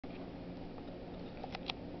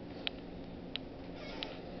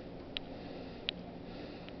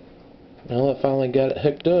Well, I finally got it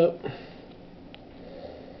hooked up,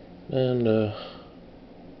 and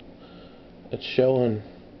it's showing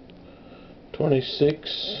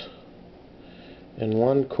 26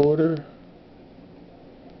 1/4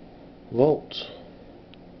 volts.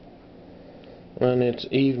 And it's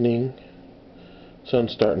evening,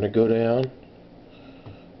 sun's starting to go down,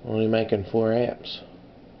 only making 4 amps.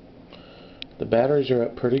 The batteries are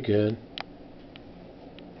up pretty good.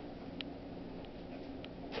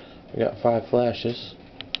 I got 5 flashes.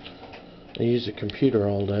 I use the computer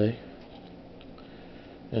all day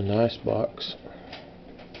in the icebox.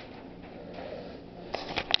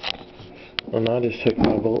 And I just hooked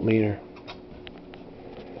my voltmeter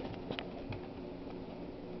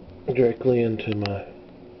directly into my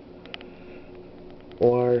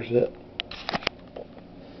wires that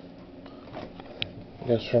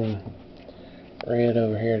goes from red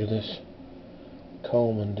over here to this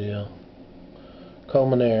Coleman deal.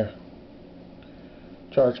 Coleman Air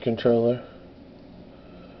charge controller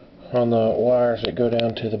on the wires that go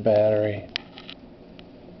down to the battery.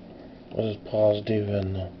 This is positive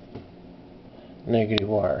and the negative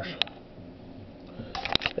wires.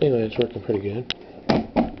 Anyway, it's working pretty good.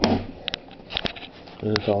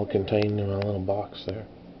 And it's all contained in my little box there.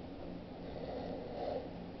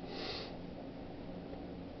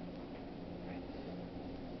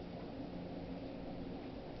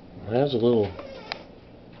 It has a little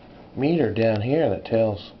meter down here that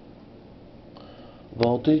tells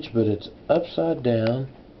voltage, but it's upside down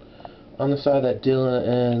on the side of that deal,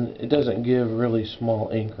 and it doesn't give really small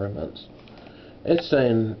increments. It's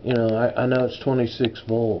saying, you know, I know it's 26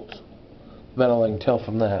 volts. About all I can tell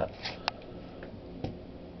from that.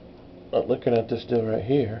 But looking at this deal right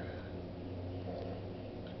here,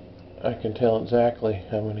 I can tell exactly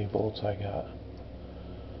how many volts I got.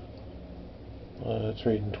 It's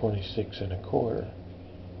reading 26 1/4.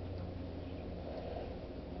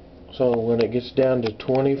 So when it gets down to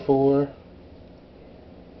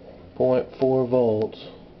 24.4 volts,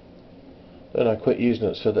 then I quit using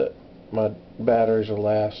it so that my batteries will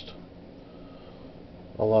last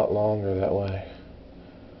a lot longer that way.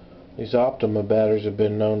 These Optima batteries have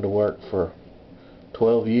been known to work for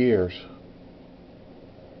 12 years.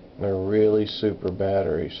 They're really super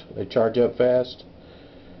batteries. They charge up fast,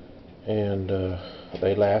 and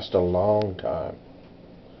they last a long time.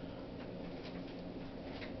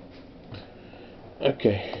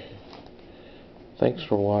 Okay, thanks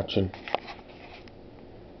for watching.